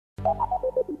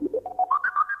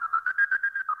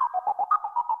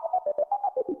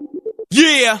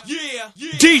Yeah,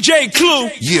 DJ Clue.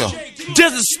 Yeah,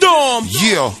 Desert Storm.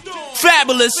 yeah.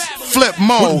 Fabulous. Flip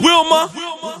mode. Wilma.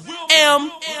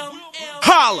 M.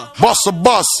 Holla. Bust a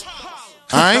bus.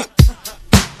 Alright?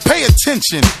 Pay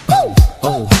attention.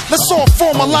 Let's all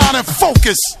form a line and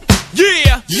focus.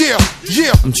 Yeah. Yeah,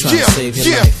 yeah, I'm trying yeah, to save your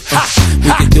yeah. life.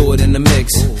 We can do it in the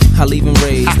mix. I'll even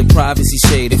raise the privacy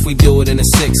shade if we do it in a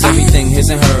six. Everything his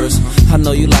and hers. I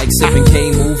know you like sipping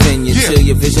K, move in you till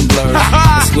your vision blurs.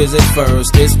 Exquisite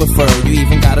first, it's preferred. You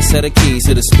even got a set of keys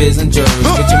to the spiz and jers.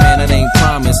 But your man, it ain't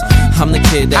promise. I'm the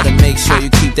kid that'll make sure you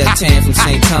keep that tan from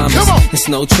St. Thomas. It's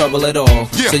no trouble at all.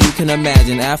 So you can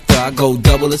imagine after I go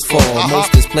double as fall.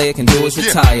 Most this player can do is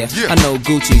retire. I know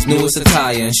Gucci's newest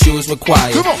attire and shoes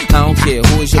required. I don't care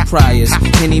who is your priors.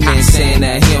 Any man saying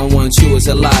that he don't want you is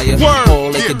a liar.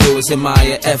 All they can do is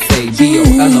admire.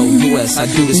 F-A-B-O-L-O-U-S. I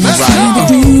do this Mariah.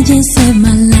 The DJ saved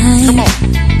my life. Come on.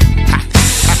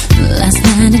 Last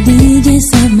night the DJ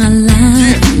saved my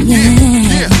life.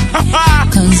 Yeah.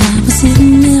 Cause I was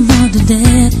sitting there bored to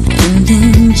death. And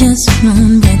then just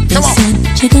one breath they said,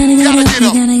 you gotta get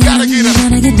up, you gotta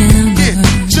get down, girl.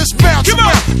 Just bounce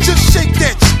around. Just shake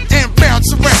that and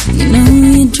bounce around. You know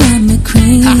you drive me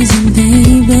crazy,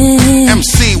 baby.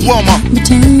 MC Wilma. But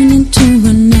turn into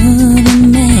another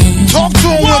man. Talk to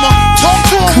him, Wilma. Talk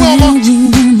to him, Wilma.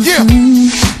 Yeah.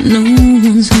 No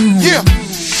one's home. Yeah.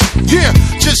 Yeah.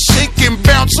 Just shake and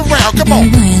bounce around. Come on.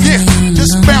 Yeah.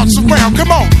 Just bounce around.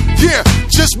 Come on. Yeah.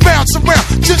 Just bounce around.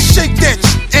 Just shake that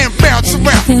and bounce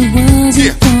around. If it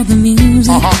wasn't for the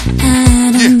music, I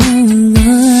don't know what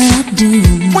I'd do.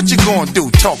 What you gonna do?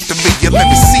 Talk to me. You let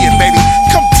me see it, baby.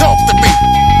 Come talk to me.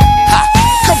 Ha.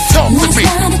 Come talk to me.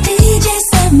 Last night a DJ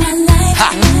saved my life. Ha.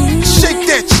 Shake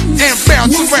that and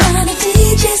bounce around. Last night a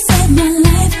DJ saved my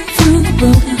life from a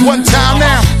broken heart. One time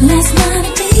now. Last night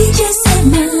a DJ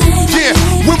saved my life. Yeah.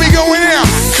 Where we going now?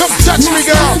 Come touch me,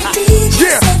 girl.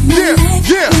 Yeah. Yeah.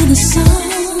 Yeah.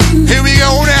 Here we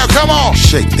go now, come on.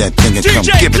 Shake that thing and come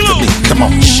give it to me. Come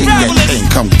on, shake that thing,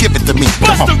 come give it to me.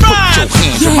 Come on, put your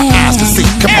hands in my eyes to see.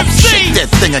 Come on, shake that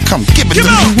thing and come give it to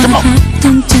me. Come on. Hopped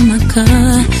into my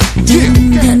car,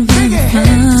 didn't get very far,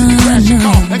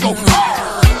 no.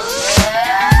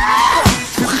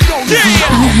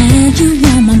 I had you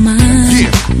on my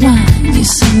mind. Why you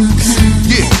so unkind?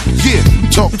 Yeah.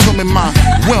 Talk to me, my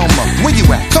Wilma. Where you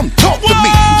at? Come talk to me.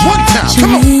 One time,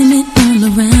 come on.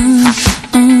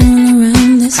 All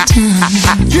around this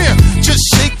time. Yeah, just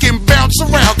shake and bounce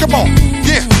around. Come on.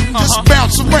 Yeah, just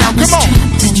bounce around. Come on.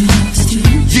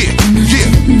 Yeah.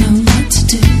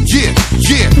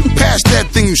 Yeah. Pass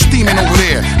that thing you steaming over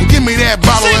there. And give me that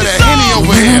bottle of that Henny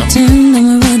over here. I turned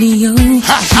on the radio.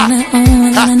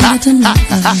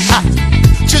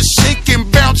 Just shake and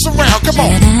bounce around. Come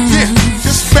on. Yeah,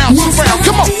 just bounce around.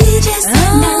 Come on.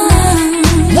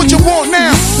 What you want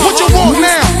now? What you want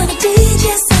now?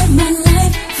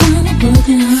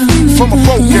 From a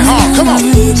broken heart. Come on.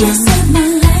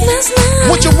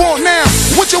 What you want now?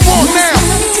 What you want now?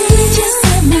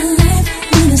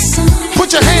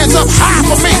 Put your hands up high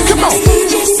for me. Come on.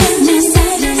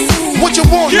 What you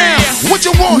want now? What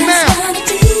you want now?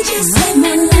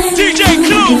 DJ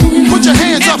Clue. Put your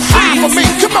hands up high for me.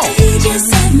 Come on.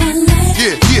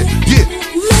 Yeah. Yeah.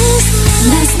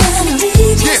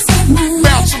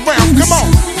 Bounce around. Come on.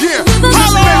 Yeah.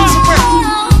 Just bounce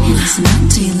around. Listen up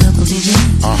to your local DJ.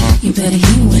 You better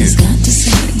hear what he's got to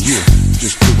say. Yeah.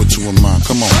 Just do what you want, mind.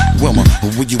 Come on. Wilma,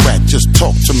 where you at? Just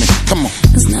talk to me. Come on.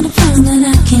 It's not a problem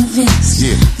that I can't fix.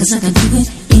 Yeah. Cause I can do it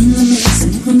in the mix.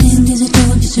 And if a man gives it to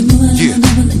you should move it on the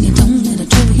level. And you don't let it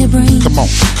trouble your brain. Come on.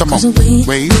 Cause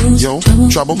away goes yo,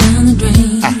 trouble down the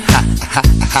drain. I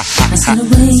said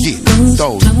away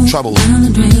goes trouble down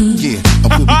the drain. Yeah,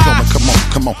 where we going?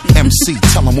 Come on. MC,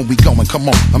 tell them where we going. Come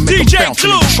on. I make them bounce in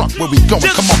the truck. Where we going?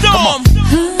 Come on.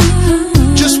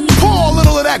 Just pour a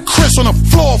little of that Chris on the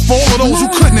floor for all of those who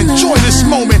couldn't enjoy this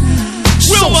moment.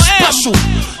 So special,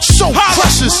 so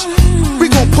precious. We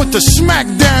gon' put the smack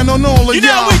down on all of y'all. You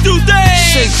know we do things.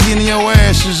 Shaking your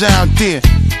asses out there.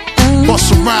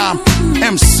 Bust a rhyme,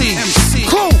 MC.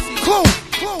 Clue.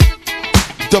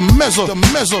 The mezzo.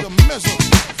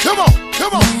 Come on.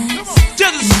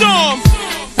 Desert Storm.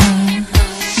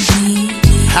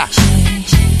 Ha.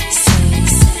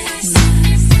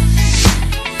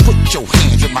 Put your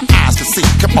hands in my eyes to see.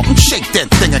 Come on, shake that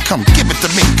thing and come give it to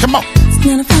me. Come on. It's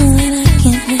not a problem that I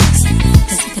can't fix.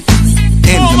 Cause I can do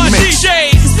it in the mix.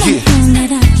 DJs.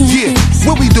 Yeah.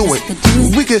 Where we do it?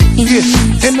 We could,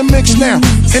 in the mix. mix now,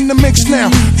 in the mix now,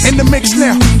 in the mix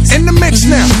now, in the mix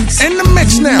now, in the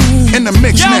mix now, in the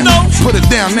mix now. Put it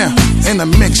down now, in the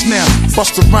mix now.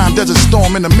 Busta Rhymes, Desert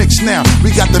Storm in the mix now. We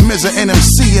got the Miz and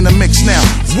NMC in the mix now.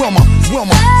 Wilma.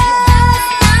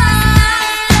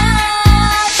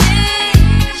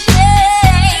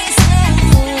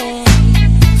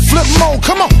 Flip mode,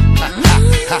 come on.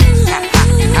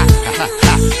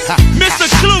 Mr.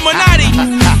 Cluminati.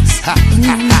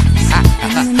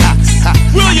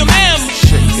 William M.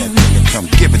 Shake that thing and come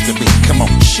give it to me. Come on,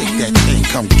 shake that thing,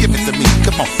 come give it to me.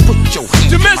 Come on, put your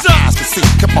hands in my eyes to see.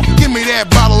 Come on, give me that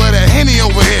bottle of that Henny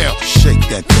over here. Shake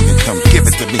that thing and come give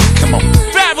it to me. Come on,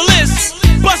 Fabulous.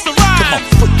 Busta Rhymes. come on,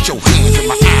 put your hands in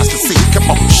my eyes to see. Come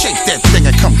on, shake that thing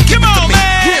and come give it to me.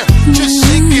 man. Yeah, just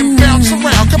shake and bounce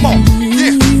around. Come on,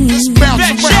 yeah, just bounce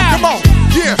Back around. shout. Come on,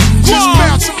 yeah, just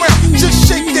bounce around. Just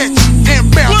shake that and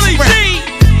bounce Willie around. D.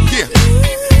 Yeah,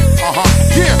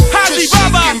 yeah, Haji just shake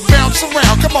Baba. and bounce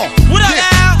around. Come on, What up,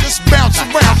 yeah, Al? just bounce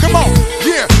around. Come on,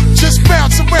 yeah, just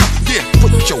bounce around. Yeah, put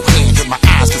your hands in my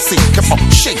eyes to see. Come on,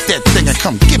 shake that thing and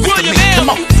come give it to William me. M. Come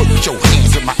on, put your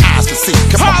hands in my eyes to see.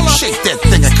 Come on, Holla. shake that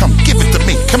thing and come give it to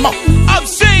me. Come on.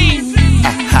 Obscene.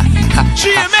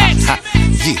 GMX.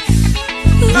 Yeah.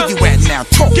 Where you at now?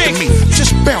 Talk to me.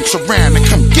 Just bounce around and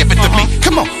come give it to me.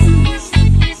 Come on.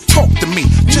 Talk to me.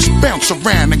 Just bounce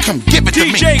around and come give it to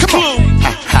me. DJ Come Clue.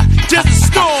 on. Desert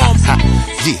Storm.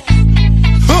 Yeah.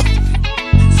 Huh.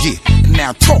 Yeah.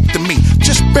 Now talk to me.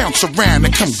 Just bounce around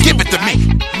and come give it to me.